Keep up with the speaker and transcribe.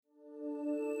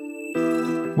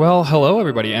Well, hello,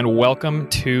 everybody, and welcome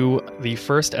to the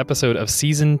first episode of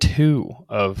Season 2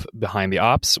 of Behind the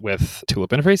Ops with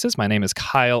Tulip Interfaces. My name is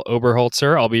Kyle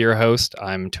Oberholzer. I'll be your host.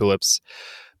 I'm Tulip's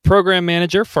program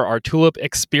manager for our Tulip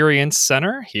Experience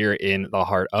Center here in the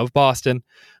heart of Boston.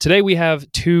 Today, we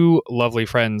have two lovely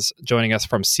friends joining us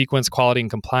from Sequence Quality and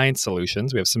Compliance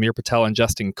Solutions. We have Samir Patel and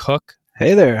Justin Cook.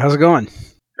 Hey there. How's it going?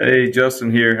 Hey,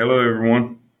 Justin here. Hello,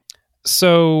 everyone.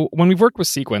 So when we've worked with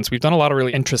Sequence, we've done a lot of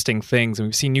really interesting things, and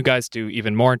we've seen you guys do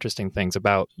even more interesting things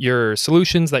about your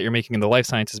solutions that you're making in the life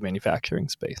sciences manufacturing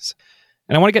space.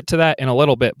 And I want to get to that in a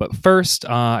little bit, but first,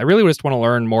 I really just want to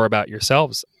learn more about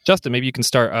yourselves. Justin, maybe you can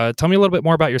start. Tell me a little bit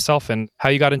more about yourself and how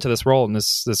you got into this role and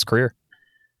this career.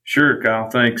 Sure, Kyle.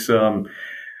 Thanks.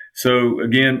 So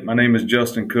again, my name is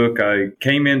Justin Cook. I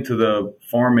came into the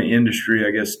pharma industry, I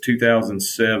guess,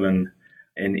 2007.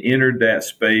 And entered that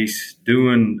space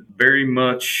doing very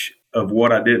much of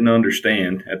what I didn't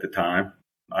understand at the time.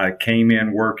 I came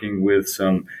in working with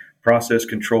some process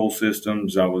control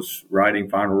systems. I was writing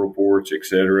final reports,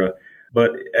 etc.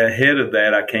 But ahead of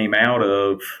that, I came out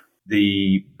of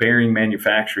the bearing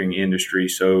manufacturing industry.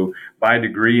 So by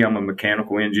degree, I'm a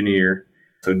mechanical engineer.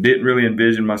 So didn't really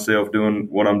envision myself doing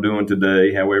what I'm doing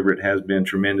today. However, it has been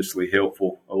tremendously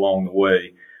helpful along the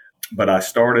way. But I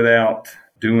started out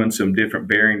doing some different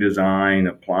bearing design,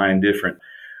 applying different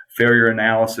failure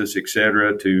analysis, et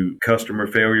cetera, to customer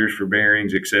failures for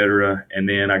bearings, et cetera. And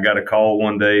then I got a call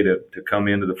one day to come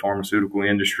into the pharmaceutical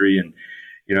industry. And,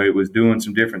 it was doing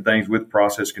some different things with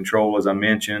process control, as I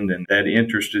mentioned. And that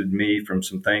interested me from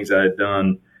some things I had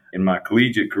done in my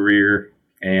collegiate career.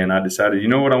 And I decided,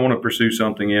 I want to pursue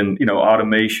something in,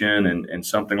 automation and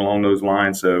something along those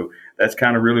lines. So that's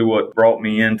kind of really what brought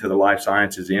me into the life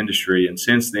sciences industry. And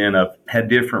since then, I've had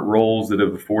different roles that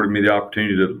have afforded me the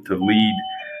opportunity to lead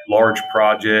large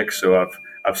projects. So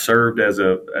I've served as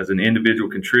an individual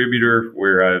contributor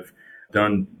where I've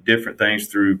done different things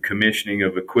through commissioning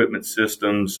of equipment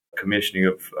systems, commissioning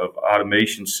of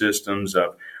automation systems.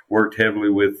 I've worked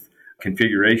heavily with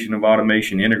configuration of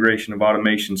automation, integration of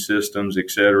automation systems, et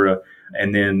cetera.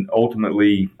 And then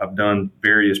ultimately, I've done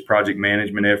various project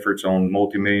management efforts on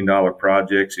multi-million-dollar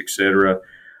projects, et cetera.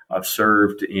 I've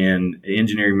served in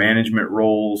engineering management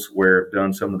roles where I've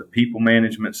done some of the people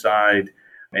management side.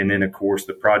 And then, of course,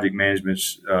 the project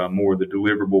management's more the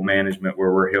deliverable management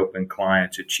where we're helping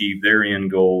clients achieve their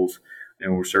end goals.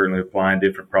 And we're certainly applying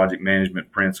different project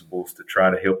management principles to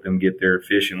try to help them get there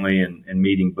efficiently and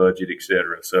meeting budget, et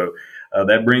cetera. So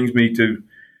that brings me to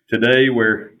today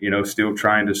where, still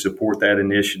trying to support that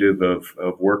initiative of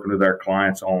working with our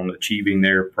clients on achieving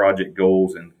their project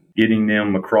goals and getting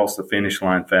them across the finish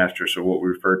line faster. So what we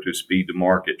refer to as speed to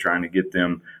market, trying to get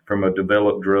them from a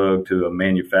developed drug to a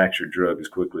manufactured drug as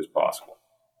quickly as possible.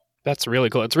 That's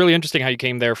really cool. It's really interesting how you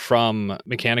came there from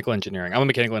mechanical engineering. I'm a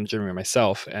mechanical engineer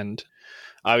myself, and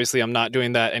obviously, I'm not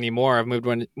doing that anymore. I've moved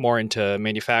more into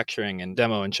manufacturing and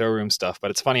demo and showroom stuff, but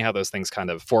it's funny how those things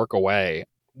kind of fork away.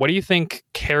 What do you think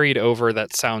carried over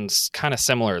that sounds kind of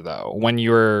similar, though? When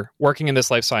you're working in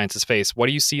this life sciences space, what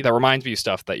do you see that reminds you of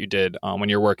stuff that you did when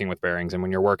you're working with bearings and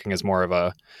when you're working as more of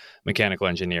a mechanical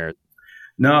engineer?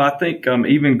 No, I think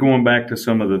even going back to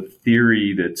some of the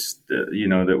theory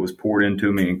that was poured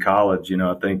into me in college,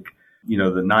 I think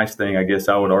the nice thing, I guess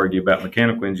I would argue about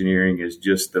mechanical engineering is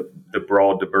just the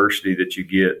broad diversity that you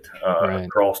get right.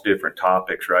 across different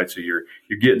topics, right? So you're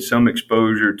getting some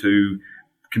exposure to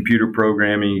computer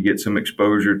programming, you get some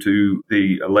exposure to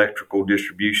the electrical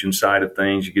distribution side of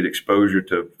things, you get exposure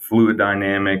to fluid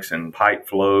dynamics and pipe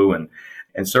flow, and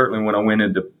certainly when I went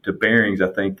into bearings,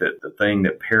 I think that the thing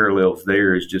that parallels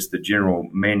there is just the general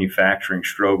manufacturing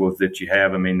struggles that you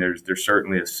have. I mean, there's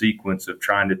certainly a sequence of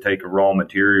trying to take a raw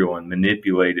material and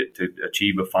manipulate it to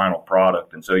achieve a final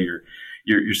product. And so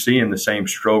you're seeing the same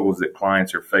struggles that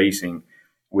clients are facing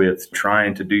with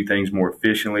trying to do things more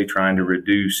efficiently, trying to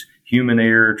reduce human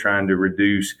error, trying to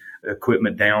reduce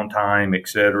equipment downtime, et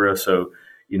cetera. So,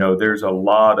 there's a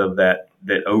lot of that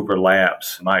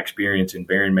overlaps my experience in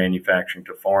bearing manufacturing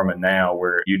to pharma now,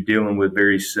 where you're dealing with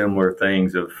very similar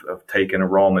things of taking a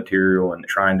raw material and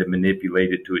trying to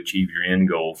manipulate it to achieve your end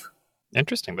goals.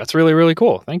 Interesting. That's really, really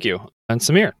cool. Thank you. And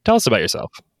Samir, tell us about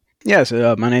yourself. Yes,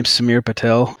 my name's Samir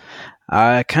Patel.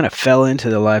 I kind of fell into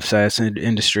the life science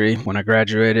industry when I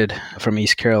graduated from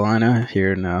East Carolina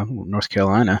here in North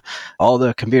Carolina. All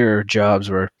the computer jobs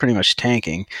were pretty much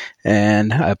tanking,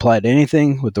 and I applied to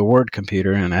anything with the word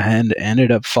computer, and I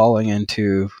ended up falling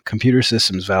into computer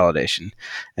systems validation.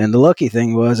 And the lucky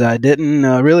thing was I didn't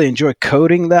really enjoy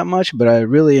coding that much, but I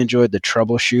really enjoyed the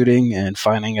troubleshooting and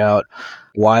finding out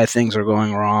why things are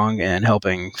going wrong and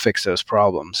helping fix those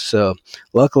problems. So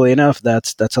luckily enough,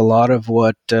 that's a lot of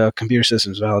what computer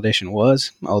systems validation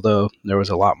was, although there was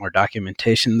a lot more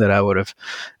documentation that I would have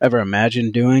ever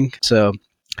imagined doing. So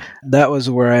that was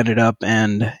where I ended up,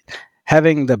 and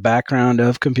having the background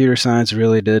of computer science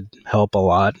really did help a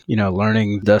lot.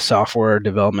 Learning the software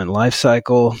development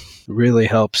lifecycle really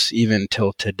helps even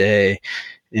till today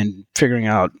in figuring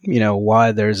out,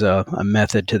 why there's a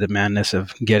method to the madness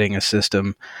of getting a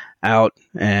system out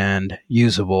and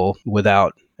usable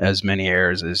without as many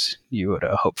errors as you would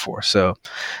hope for. So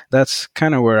that's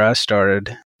kind of where I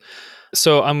started.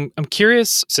 So I'm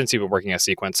curious, since you've been working at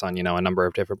Sequence on, a number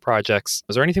of different projects,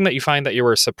 is there anything that you find that you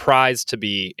were surprised to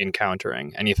be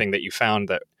encountering? Anything that you found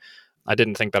that I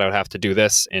didn't think that I would have to do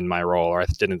this in my role, or I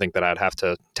didn't think that I'd have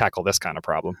to tackle this kind of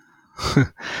problem?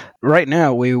 Right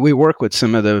now, we work with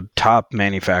some of the top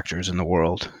manufacturers in the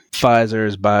world.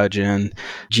 Pfizer's, Biogen,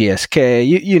 GSK,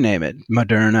 you name it,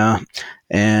 Moderna.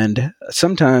 And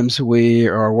sometimes we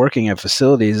are working at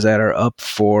facilities that are up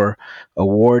for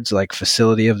awards like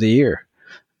Facility of the Year.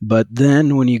 But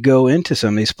then when you go into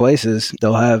some of these places,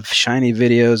 they'll have shiny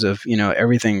videos of,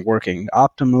 everything working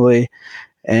optimally.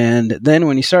 And then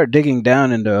when you start digging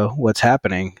down into what's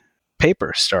happening,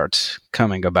 paper starts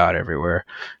coming about everywhere.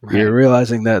 Right. You're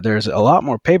realizing that there's a lot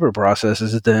more paper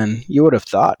processes than you would have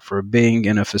thought for being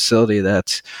in a facility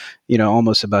that's,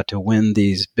 almost about to win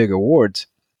these big awards.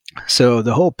 So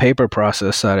the whole paper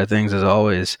process side of things is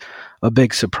always a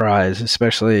big surprise,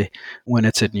 especially when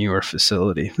it's a newer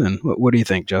facility. And what do you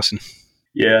think, Justin?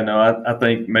 Yeah, no, I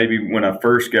think maybe when I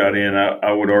first got in,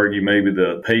 I would argue maybe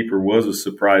the paper was a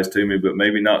surprise to me, but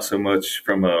maybe not so much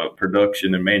from a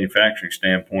production and manufacturing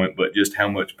standpoint, but just how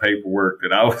much paperwork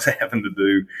that I was having to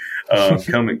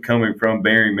do coming from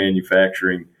bearing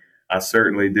manufacturing. I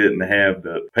certainly didn't have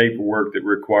the paperwork that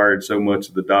required so much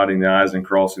of the dotting the I's and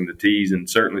crossing the T's. And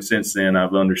certainly since then,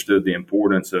 I've understood the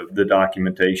importance of the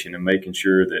documentation and making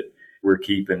sure that we're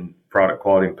keeping product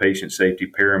quality and patient safety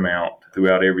paramount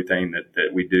throughout everything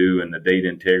that we do, and the data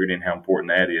integrity and how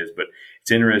important that is. But it's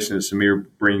interesting that Samir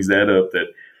brings that up, that,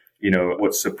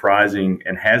 what's surprising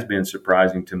and has been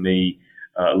surprising to me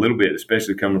a little bit,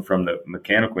 especially coming from the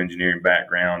mechanical engineering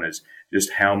background, is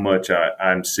just how much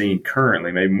I'm seeing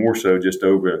currently, maybe more so just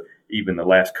over even the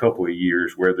last couple of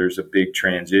years, where there's a big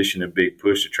transition, a big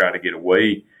push to try to get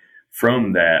away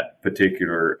from that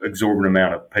particular exorbitant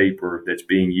amount of paper that's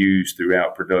being used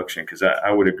throughout production. Because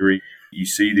I would agree, you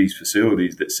see these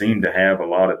facilities that seem to have a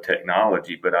lot of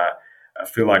technology, but I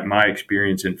feel like my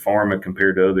experience in pharma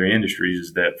compared to other industries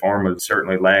is that pharma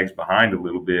certainly lags behind a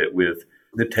little bit with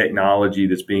the technology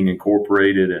that's being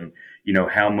incorporated, and,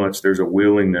 how much there's a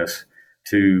willingness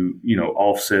to,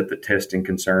 offset the testing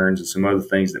concerns and some other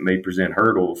things that may present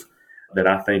hurdles that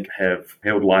I think have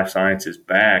held life sciences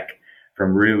back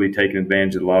from really taking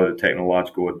advantage of a lot of the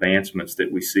technological advancements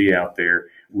that we see out there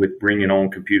with bringing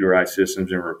on computerized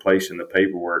systems and replacing the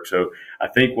paperwork. So I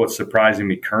think what's surprising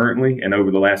me currently and over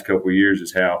the last couple of years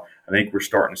is how I think we're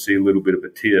starting to see a little bit of a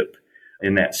tip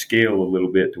in that scale a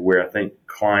little bit, to where I think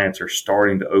clients are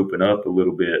starting to open up a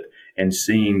little bit and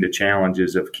seeing the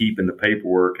challenges of keeping the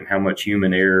paperwork and how much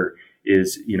human error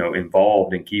is,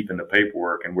 involved in keeping the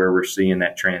paperwork, and where we're seeing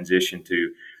that transition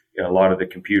to a lot of the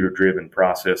computer-driven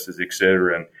processes, et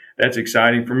cetera. And that's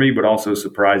exciting for me, but also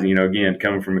surprising. Again,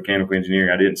 coming from mechanical engineering,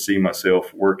 I didn't see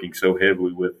myself working so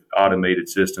heavily with automated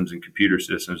systems and computer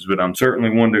systems, but I'm certainly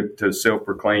one to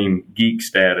self-proclaim geek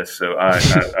status. So I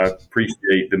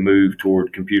appreciate the move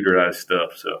toward computerized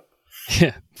stuff. So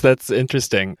yeah, that's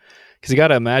interesting. Because you got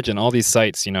to imagine all these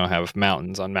sites, have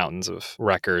mountains on mountains of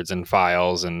records and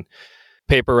files and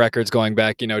paper records going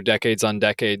back, decades on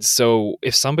decades. So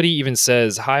if somebody even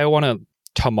says, hi, I want to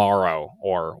tomorrow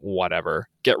or whatever,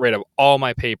 get rid of all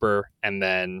my paper and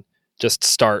then just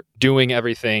start doing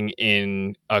everything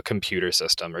in a computer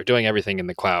system or doing everything in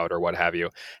the cloud or what have you,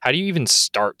 how do you even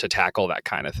start to tackle that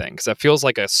kind of thing? Because that feels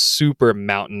like a super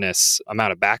mountainous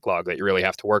amount of backlog that you really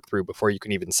have to work through before you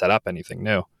can even set up anything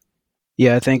new.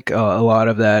 Yeah, I think a lot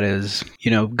of that is,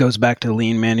 goes back to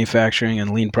lean manufacturing and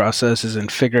lean processes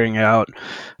and figuring out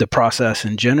the process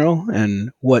in general and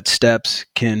what steps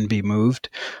can be moved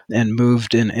and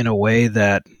moved in a way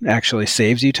that actually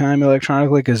saves you time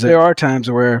electronically. Because there are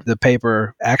times where the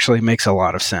paper actually makes a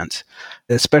lot of sense,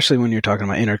 especially when you're talking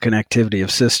about interconnectivity of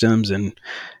systems and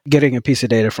getting a piece of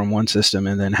data from one system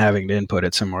and then having to input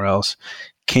it somewhere else.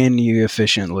 Can you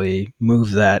efficiently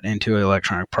move that into an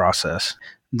electronic process?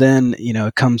 Then,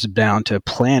 it comes down to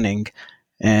planning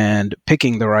and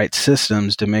picking the right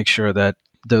systems to make sure that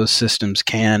those systems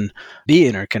can be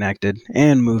interconnected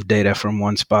and move data from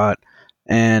one spot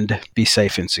and be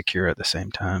safe and secure at the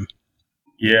same time.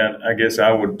 Yeah, I guess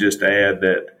I would just add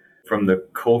that from the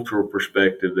cultural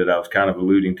perspective that I was kind of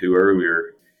alluding to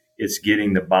earlier, it's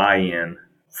getting the buy-in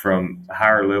from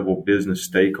higher level business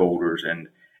stakeholders and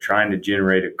trying to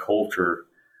generate a culture,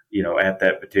 at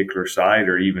that particular site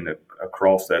or even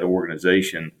across that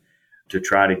organization to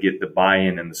try to get the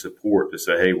buy-in and the support to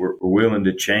say, hey, we're willing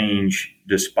to change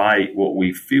despite what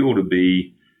we feel to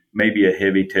be maybe a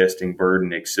heavy testing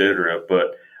burden, et cetera.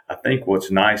 But I think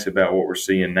what's nice about what we're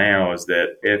seeing now is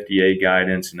that FDA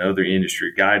guidance and other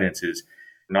industry guidance is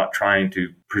not trying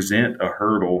to present a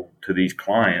hurdle to these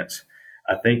clients.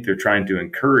 I think they're trying to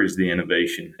encourage the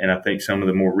innovation. And I think some of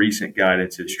the more recent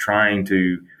guidance is trying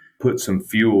to put some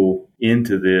fuel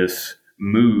into this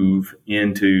move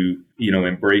into,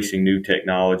 embracing new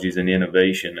technologies and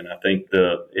innovation. And I think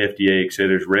the FDA, et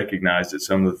cetera, has recognized that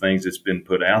some of the things that's been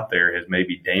put out there has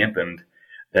maybe dampened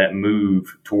that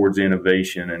move towards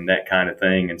innovation and that kind of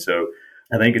thing. And so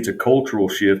I think it's a cultural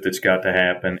shift that's got to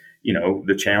happen.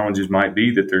 The challenges might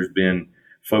be that there's been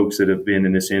folks that have been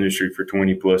in this industry for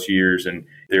 20 plus years, and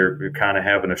they're kind of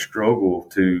having a struggle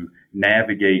to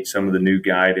navigate some of the new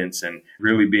guidance and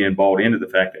really being bought into the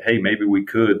fact that, hey, maybe we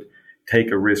could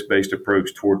take a risk-based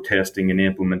approach toward testing and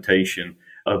implementation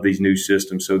of these new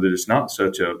systems so that it's not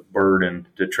such a burden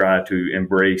to try to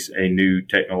embrace a new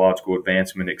technological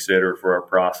advancement, et cetera, for our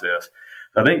process.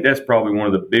 I think that's probably one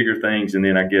of the bigger things. And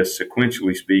then I guess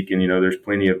sequentially speaking, there's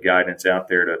plenty of guidance out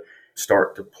there to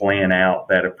start to plan out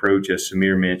that approach, as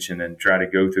Samir mentioned, and try to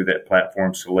go through that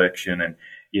platform selection and,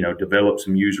 develop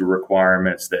some user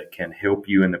requirements that can help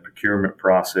you in the procurement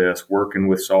process, working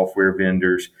with software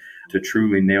vendors to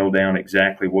truly nail down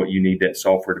exactly what you need that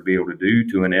software to be able to do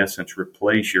to, in essence,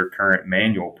 replace your current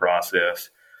manual process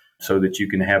so that you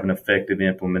can have an effective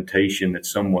implementation that's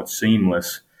somewhat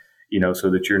seamless, so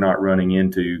that you're not running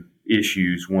into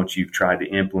issues once you've tried to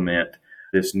implement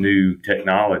this new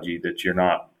technology, that you're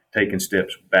not taking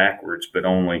steps backwards, but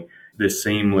only this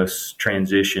seamless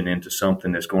transition into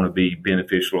something that's going to be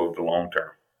beneficial over the long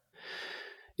term.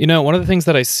 One of the things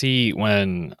that I see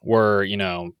when we're,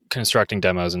 constructing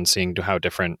demos and seeing how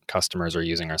different customers are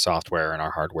using our software and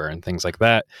our hardware and things like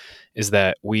that is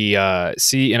that we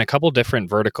see in a couple different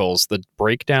verticals the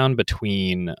breakdown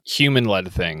between human-led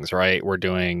things, right? We're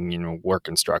doing, work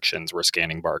instructions, we're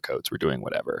scanning barcodes, we're doing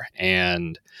whatever.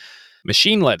 And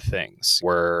machine-led things,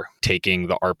 we're taking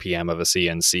the RPM of a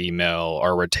CNC mill,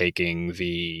 or we're taking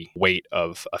the weight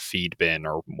of a feed bin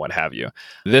or what have you.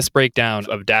 This breakdown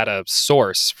of data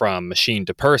source from machine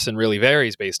to person really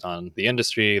varies based on the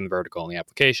industry and the vertical and the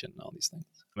application and all these things.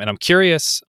 And I'm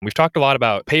curious, we've talked a lot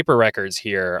about paper records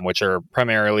here, which are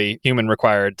primarily human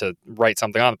required to write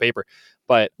something on the paper.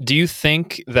 But do you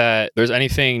think that there's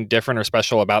anything different or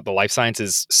special about the life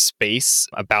sciences space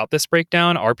about this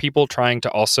breakdown? Are people trying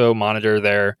to also monitor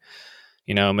their,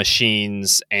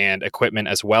 machines and equipment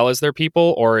as well as their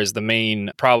people? Or is the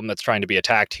main problem that's trying to be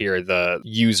attacked here the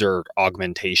user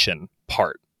augmentation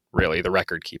part, really, the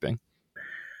record keeping?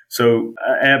 So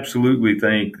I absolutely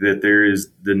think that there is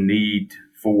the need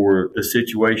for a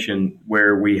situation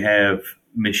where we have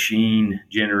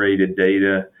machine-generated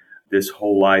data. This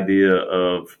whole idea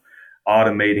of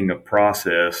automating a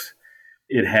process,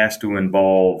 it has to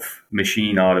involve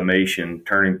machine automation,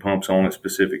 turning pumps on at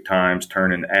specific times,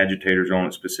 turning agitators on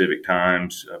at specific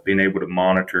times, being able to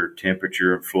monitor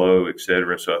temperature and flow, et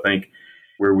cetera. So I think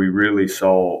where we really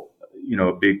saw,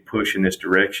 a big push in this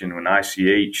direction when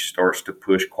ICH starts to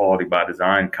push quality by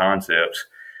design concepts,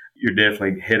 you're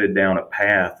definitely headed down a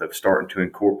path of starting to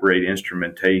incorporate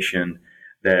instrumentation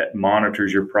that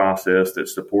monitors your process, that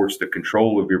supports the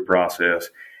control of your process.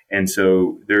 And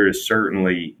so there is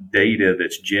certainly data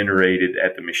that's generated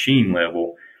at the machine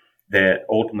level that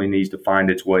ultimately needs to find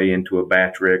its way into a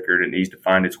batch record. It needs to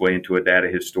find its way into a data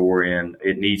historian.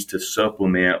 It needs to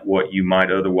supplement what you might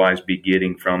otherwise be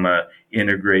getting from a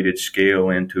integrated scale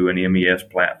into an MES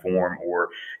platform or,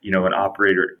 an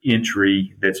operator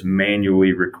entry that's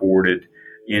manually recorded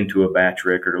into a batch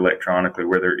record electronically,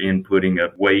 where they're inputting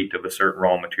a weight of a certain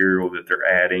raw material that they're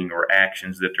adding or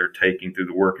actions that they're taking through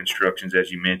the work instructions,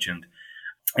 as you mentioned.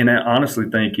 And I honestly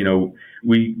think,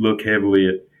 we look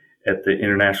heavily at the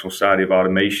International Society of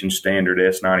Automation standard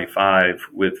S95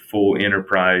 with full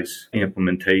enterprise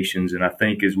implementations. And I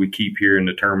think as we keep hearing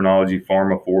the terminology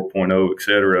Pharma 4.0, et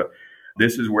cetera,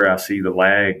 this is where I see the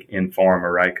lag in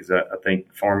pharma, right? Because I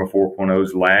think Pharma 4.0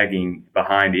 is lagging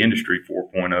behind Industry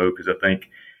 4.0 because I think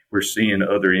we're seeing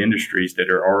other industries that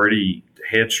are already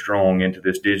headstrong into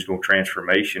this digital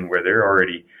transformation where they're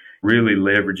already really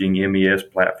leveraging MES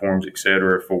platforms, et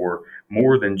cetera, for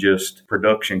more than just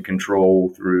production control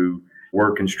through,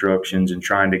 work instructions and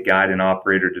trying to guide an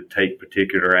operator to take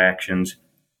particular actions,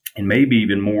 and maybe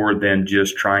even more than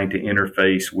just trying to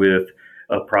interface with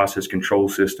a process control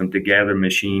system to gather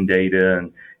machine data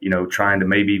and, trying to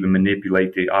maybe even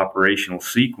manipulate the operational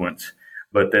sequence,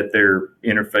 but that they're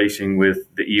interfacing with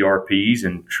the ERPs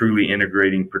and truly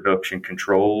integrating production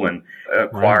control and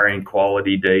acquiring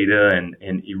quality data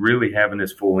and really having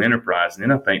this full enterprise. And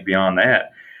then I think beyond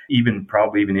that,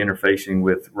 probably even interfacing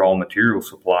with raw material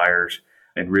suppliers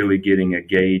and really getting a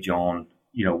gauge on,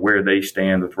 where they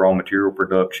stand with raw material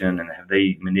production and have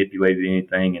they manipulated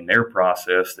anything in their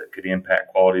process that could impact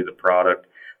quality of the product.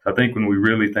 So I think when we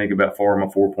really think about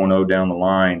Pharma 4.0 down the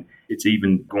line, it's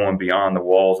even going beyond the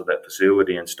walls of that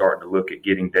facility and starting to look at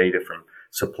getting data from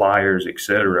suppliers, et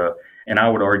cetera. And I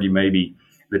would argue maybe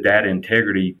the data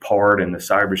integrity part and the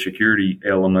cybersecurity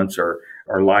elements are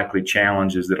likely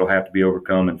challenges that will have to be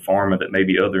overcome in pharma that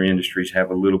maybe other industries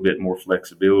have a little bit more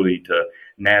flexibility to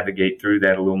navigate through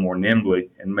that a little more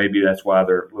nimbly. And maybe that's why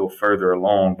they're a little further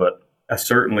along. But I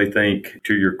certainly think,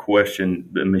 to your question,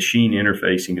 the machine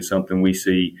interfacing is something we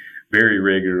see very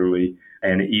regularly.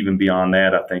 And even beyond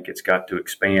that, I think it's got to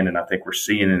expand. And I think we're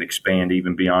seeing it expand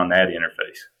even beyond that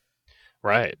interface.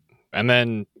 Right. And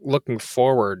then looking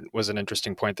forward was an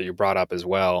interesting point that you brought up as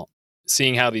well.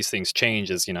 Seeing how these things change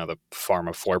as, the Pharma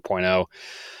 4.0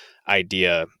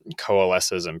 idea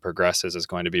coalesces and progresses is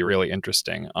going to be really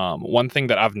interesting. One thing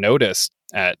that I've noticed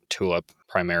at Tulip,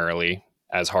 primarily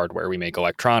as hardware, we make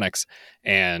electronics,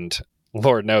 and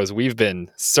Lord knows we've been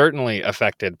certainly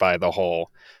affected by the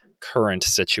whole current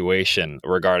situation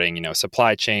regarding,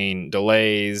 supply chain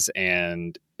delays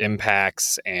and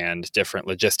impacts and different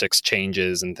logistics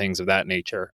changes and things of that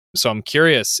nature. So I'm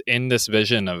curious, in this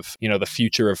vision of, the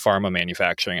future of pharma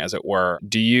manufacturing, as it were,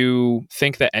 do you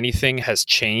think that anything has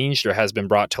changed or has been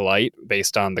brought to light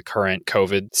based on the current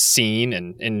COVID scene?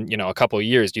 And in, a couple of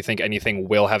years, do you think anything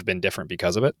will have been different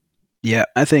because of it? Yeah,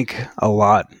 I think a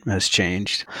lot has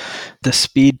changed. The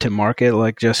speed to market,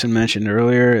 like Justin mentioned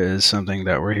earlier, is something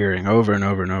that we're hearing over and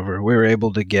over and over. We were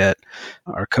able to get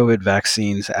our COVID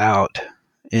vaccines out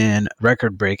in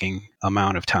record-breaking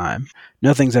amount of time.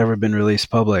 Nothing's ever been released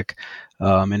public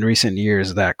in recent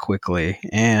years that quickly,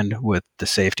 and with the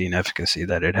safety and efficacy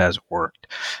that it has worked.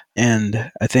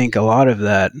 And I think a lot of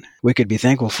that we could be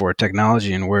thankful for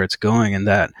technology and where it's going, and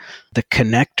that the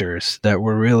connectors that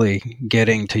we're really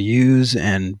getting to use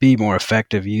and be more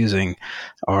effective using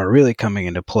are really coming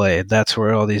into play. That's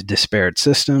where all these disparate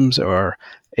systems are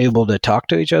able to talk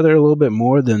to each other a little bit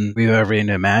more than we've ever even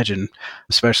imagined,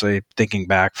 especially thinking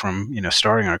back from,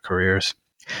 starting our careers.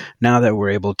 Now that we're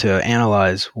able to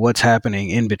analyze what's happening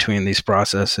in between these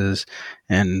processes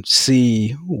and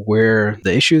see where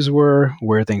the issues were,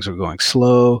 where things were going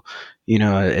slow,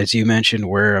 as you mentioned,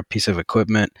 where a piece of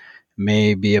equipment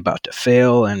may be about to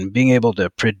fail, and being able to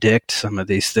predict some of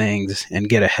these things and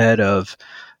get ahead of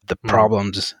the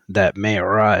problems that may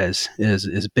arise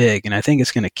is big. And I think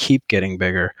it's going to keep getting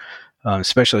bigger,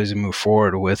 especially as we move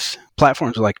forward with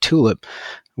platforms like Tulip,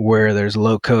 where there's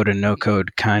low code and no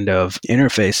code kind of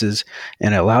interfaces,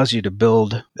 and it allows you to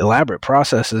build elaborate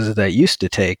processes that used to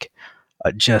take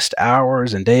just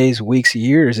hours and days, weeks,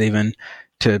 years even,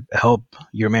 to help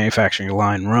your manufacturing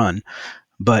line run.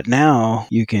 But now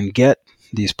you can get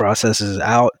these processes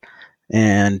out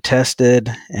and tested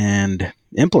and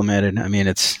implemented. I mean,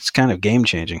 it's kind of game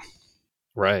changing.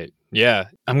 Right. Yeah.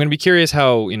 I'm going to be curious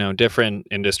how, different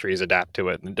industries adapt to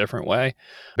it in a different way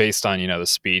based on, the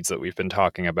speeds that we've been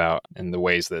talking about and the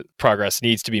ways that progress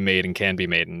needs to be made and can be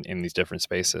made in these different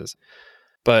spaces.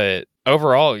 But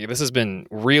overall, this has been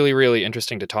really, really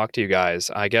interesting to talk to you guys.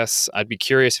 I guess I'd be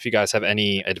curious if you guys have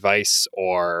any advice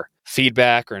or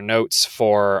feedback or notes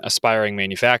for aspiring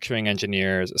manufacturing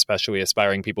engineers, especially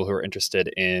aspiring people who are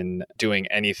interested in doing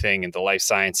anything in the life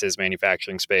sciences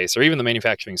manufacturing space or even the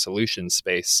manufacturing solutions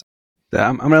space.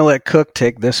 I'm going to let Cook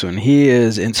take this one. He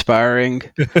is inspiring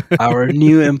our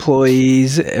new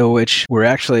employees, which we're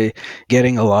actually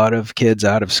getting a lot of kids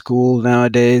out of school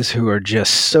nowadays who are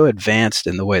just so advanced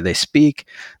in the way they speak,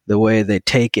 the way they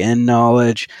take in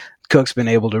knowledge. Cook's been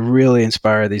able to really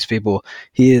inspire these people.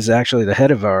 He is actually the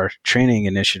head of our training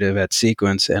initiative at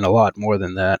Sequence and a lot more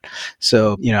than that.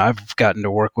 So, I've gotten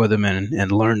to work with him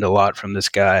and learned a lot from this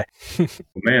guy.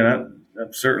 Man, I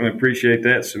certainly appreciate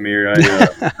that, Samir.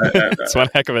 It's one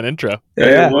heck of an intro.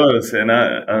 Yeah. It was, and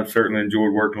I certainly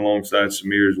enjoyed working alongside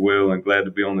Samir as well, and glad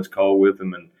to be on this call with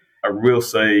him. And I will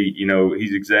say,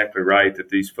 he's exactly right that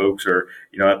these folks are,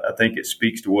 I think it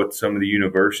speaks to what some of the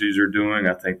universities are doing.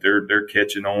 I think they're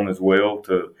catching on as well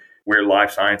to where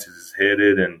life sciences is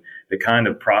headed and the kind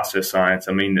of process science.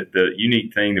 I mean, the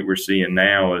unique thing that we're seeing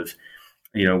now is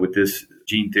with this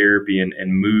gene therapy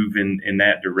and move in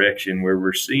that direction where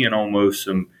we're seeing almost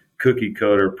some cookie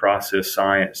cutter process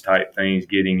science type things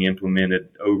getting implemented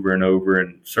over and over,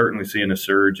 and certainly seeing a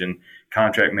surge in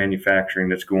contract manufacturing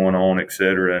that's going on, et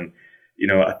cetera. And,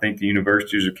 I think the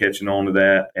universities are catching on to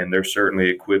that, and they're certainly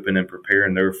equipping and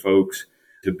preparing their folks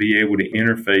to be able to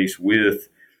interface with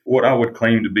what I would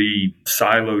claim to be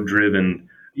silo driven.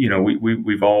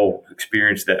 We've all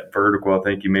experienced that vertical. I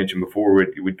think you mentioned before,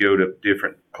 we'd go to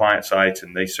different client sites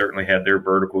and they certainly had their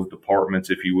verticals, departments,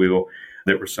 if you will,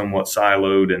 that were somewhat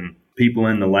siloed, and people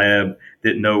in the lab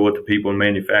didn't know what the people in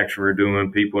manufacturing were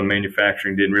doing. People in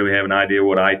manufacturing didn't really have an idea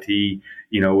what IT,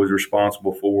 was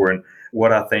responsible for. And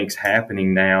what I think is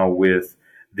happening now with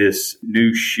this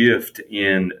new shift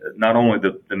in not only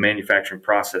the manufacturing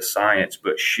process science,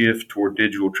 but shift toward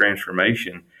digital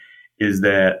transformation, is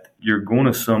that you're going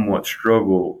to somewhat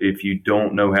struggle if you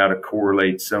don't know how to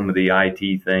correlate some of the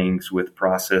IT things with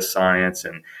process science.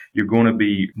 And you're going to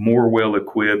be more well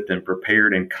equipped and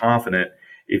prepared and confident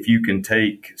if you can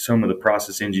take some of the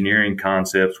process engineering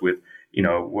concepts with,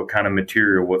 what kind of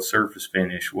material, what surface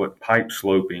finish, what pipe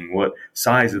sloping, what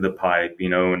size of the pipe,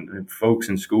 and folks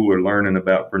in school are learning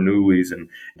about Bernoulli's and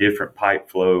different pipe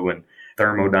flow and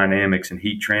thermodynamics and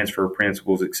heat transfer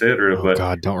principles, et cetera. Oh,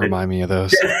 God, don't remind me of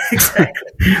those.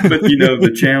 Exactly. But,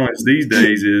 the challenge these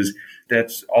days is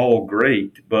that's all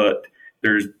great, but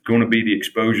there's going to be the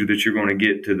exposure that you're going to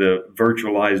get to the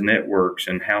virtualized networks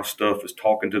and how stuff is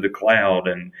talking to the cloud,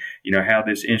 and, how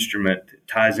this instrument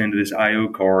ties into this IO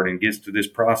card and gets to this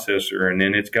processor, and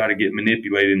then it's got to get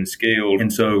manipulated and scaled.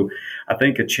 And so I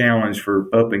think a challenge for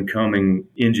up and coming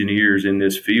engineers in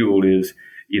this field is,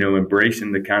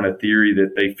 embracing the kind of theory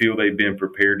that they feel they've been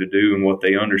prepared to do and what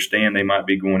they understand they might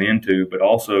be going into, but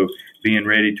also being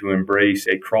ready to embrace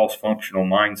a cross-functional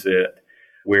mindset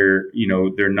where,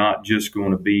 they're not just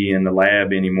going to be in the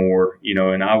lab anymore,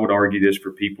 and I would argue this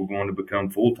for people going to become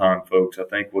full-time folks. I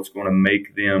think what's going to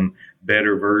make them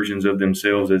better versions of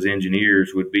themselves as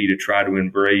engineers would be to try to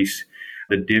embrace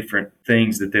the different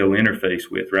things that they'll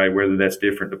interface with, right? Whether that's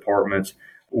different departments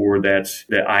or that's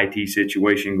the IT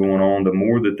situation going on, the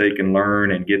more that they can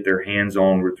learn and get their hands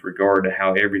on with regard to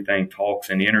how everything talks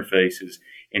and interfaces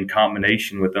in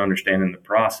combination with understanding the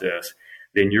process,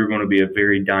 then you're going to be a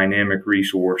very dynamic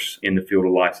resource in the field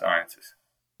of life sciences.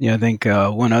 Yeah, I think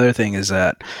one other thing is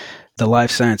that the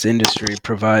life science industry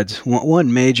provides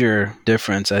one major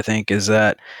difference, I think, is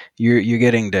that you're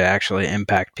getting to actually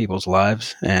impact people's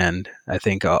lives. And I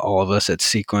think all of us at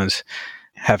Sequence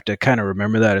have to kind of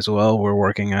remember that as well. We're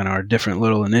working on our different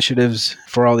little initiatives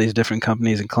for all these different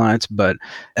companies and clients, but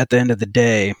at the end of the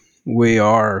day, we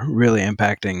are really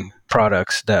impacting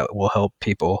products that will help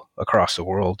people across the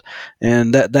world.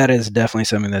 And that is definitely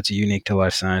something that's unique to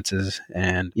life sciences,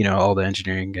 and, all the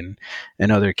engineering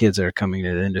and other kids that are coming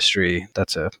to the industry.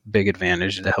 That's a big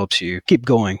advantage that helps you keep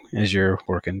going as you're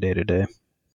working day to day.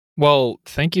 Well,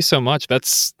 thank you so much.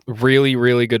 That's really,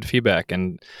 really good feedback.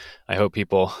 And I hope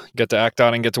people get to act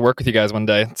on and get to work with you guys one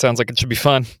day. It sounds like it should be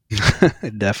fun.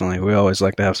 Definitely. We always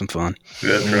like to have some fun.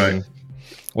 That's right.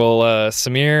 Well,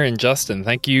 Samir and Justin,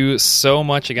 thank you so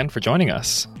much again for joining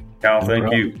us. Kyle,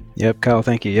 thank you. Yep, Kyle,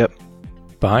 thank you. Yep.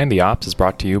 Behind the Ops is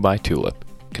brought to you by Tulip.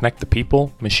 Connect the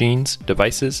people, machines,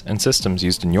 devices, and systems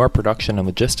used in your production and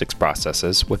logistics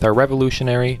processes with our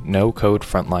revolutionary no-code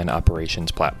frontline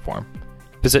operations platform.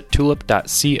 Visit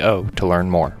tulip.co to learn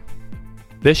more.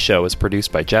 This show is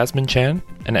produced by Jasmine Chan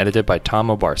and edited by Tom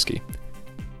Obarski.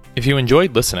 If you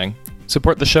enjoyed listening,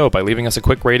 support the show by leaving us a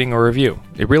quick rating or review.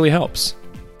 It really helps.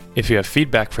 If you have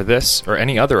feedback for this or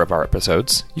any other of our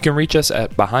episodes, you can reach us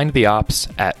at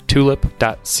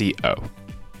behindtheops@tulip.co.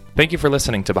 Thank you for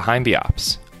listening to Behind the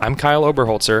Ops. I'm Kyle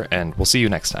Oberholzer, and we'll see you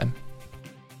next time.